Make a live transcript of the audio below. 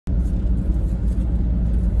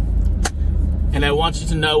And I want you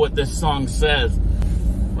to know what this song says.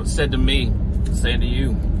 What it said to me, say to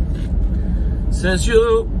you. It says,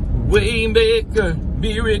 you're way maker,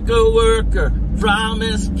 miracle worker,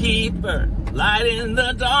 promise keeper, light in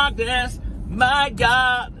the darkness. My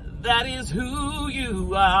God, that is who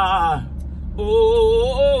you are.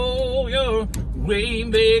 Oh, you're way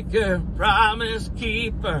maker, promise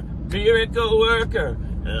keeper, miracle worker,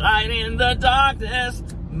 light in the darkness.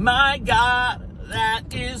 My God,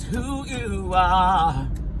 that is who you are.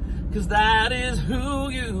 'Cause that is who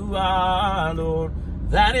you are, Lord.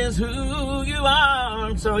 That is who you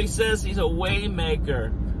are. So he says he's a way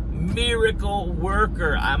maker, miracle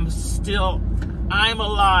worker. I'm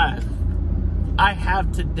alive. I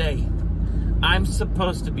have today. I'm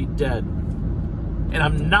supposed to be dead. And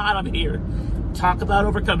I'm not. I'm here. Talk about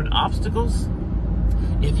overcoming obstacles.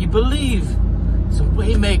 If you believe, it's a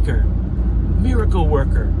way maker, miracle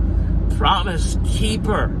worker, promise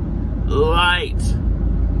keeper, light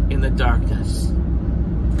in the darkness.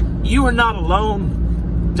 You are not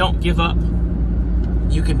alone. Don't give up.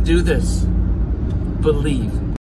 You can do this. Believe.